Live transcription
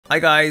Hi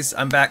guys,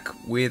 I'm back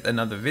with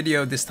another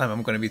video. This time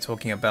I'm going to be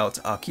talking about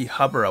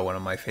Akihabara, one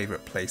of my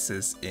favorite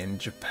places in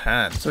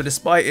Japan. So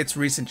despite its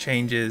recent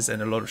changes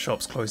and a lot of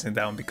shops closing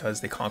down because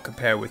they can't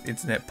compare with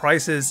internet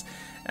prices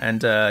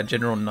and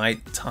general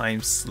nighttime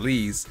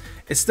sleaze,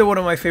 it's still one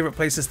of my favorite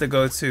places to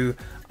go to.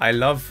 I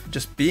love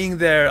just being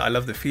there. I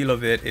love the feel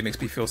of it. It makes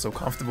me feel so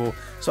comfortable.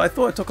 So I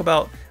thought I'd talk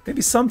about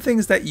maybe some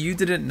things that you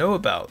didn't know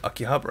about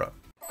Akihabara.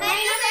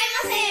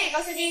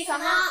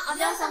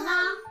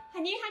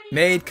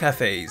 Maid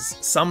cafes.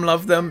 Some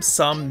love them,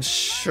 some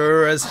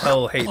sure as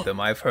hell hate them.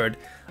 I've heard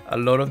a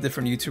lot of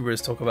different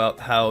YouTubers talk about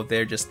how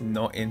they're just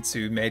not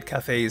into maid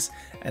cafes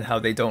and how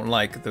they don't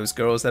like those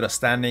girls that are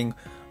standing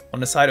on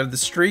the side of the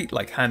street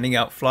like handing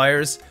out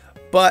flyers.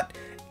 But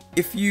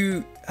if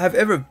you have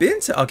ever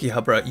been to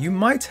Akihabara, you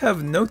might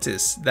have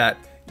noticed that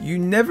you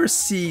never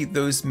see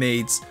those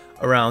maids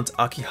around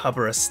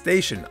Akihabara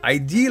station.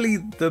 Ideally,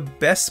 the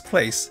best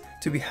place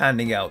to be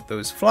handing out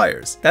those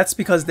flyers. That's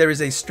because there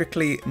is a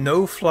strictly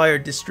no flyer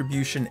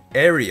distribution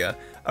area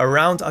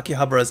around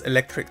Akihabara's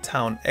Electric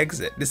Town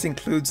exit. This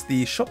includes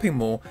the shopping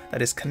mall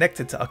that is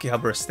connected to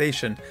Akihabara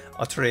station,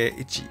 Ature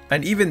Ichi.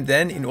 And even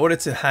then, in order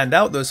to hand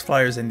out those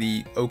flyers in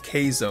the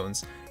OK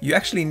zones, you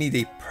actually need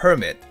a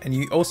permit, and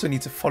you also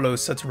need to follow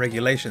certain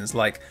regulations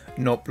like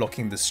not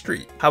blocking the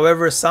street.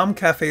 However, some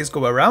cafes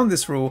go around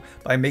this rule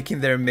by making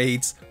their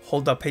maids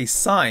hold up a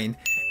sign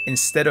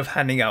instead of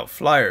handing out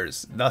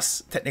flyers,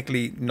 thus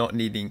technically not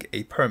needing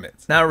a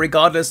permit. Now,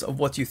 regardless of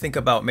what you think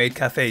about maid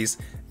cafes,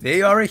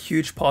 they are a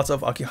huge part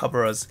of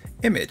Akihabara's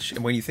image.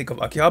 And when you think of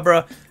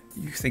Akihabara,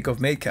 you think of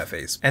maid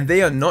cafes. And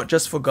they are not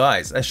just for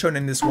guys, as shown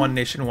in this one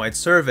nationwide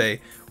survey,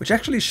 which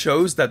actually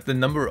shows that the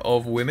number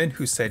of women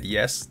who said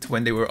yes to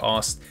when they were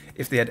asked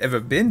if they had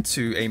ever been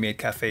to a maid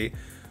cafe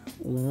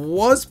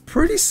was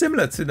pretty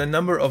similar to the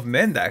number of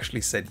men that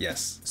actually said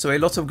yes. So a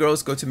lot of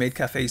girls go to maid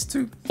cafes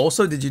too.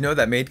 Also, did you know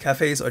that maid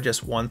cafes are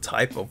just one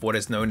type of what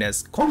is known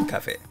as kon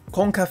cafe?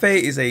 Kon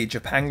cafe is a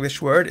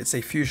Japanglish word. It's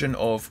a fusion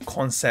of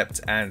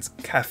concept and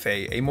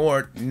cafe. A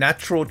more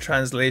natural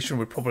translation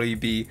would probably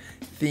be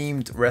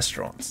themed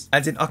restaurants.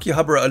 And in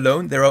Akihabara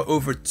alone, there are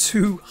over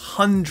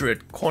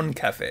 200 kon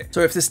cafe.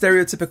 So if the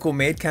stereotypical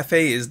maid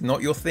cafe is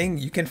not your thing,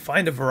 you can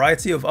find a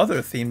variety of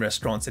other themed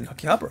restaurants in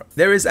Akihabara.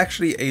 There is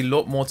actually a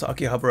lot more to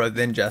Akihabara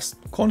than just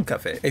kon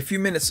cafe. A few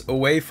minutes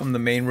away from the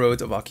main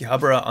road of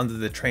Akihabara under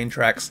the train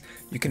tracks,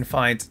 you can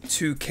find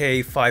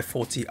 2K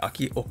 540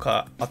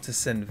 Akioka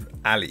Artisan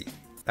Alley.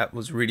 That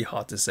was really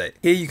hard to say.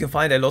 Here you can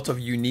find a lot of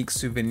unique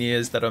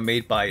souvenirs that are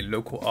made by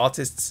local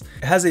artists.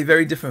 It has a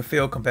very different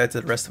feel compared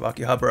to the rest of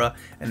Akihabara,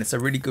 and it's a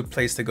really good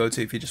place to go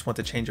to if you just want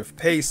a change of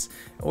pace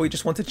or you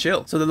just want to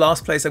chill. So the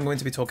last place I'm going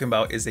to be talking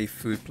about is a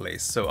food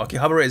place. So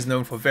Akihabara is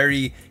known for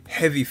very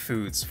heavy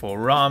foods, for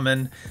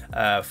ramen,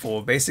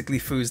 for basically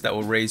foods that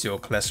will raise your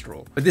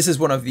cholesterol. But this is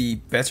one of the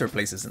better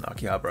places in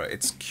Akihabara.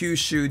 It's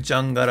Kyushu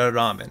Jangara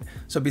Ramen.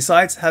 So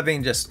besides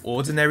having just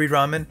ordinary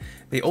ramen,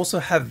 they also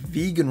have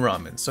vegan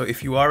ramen. So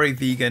if you are a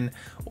vegan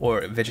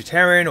or a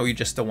vegetarian, or you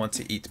just don't want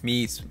to eat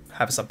meat,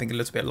 have something a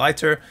little bit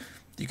lighter,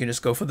 you can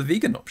just go for the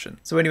vegan option.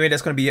 So anyway,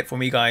 that's going to be it for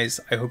me, guys.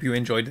 I hope you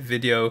enjoyed the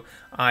video.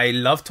 I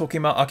love talking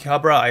about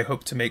Akihabara. I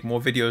hope to make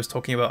more videos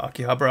talking about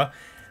Akihabara.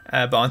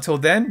 But until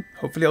then,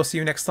 hopefully I'll see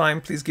you next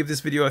time. Please give this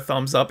video a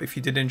thumbs up if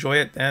you did enjoy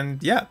it.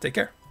 And yeah, take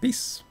care.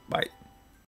 Peace. Bye.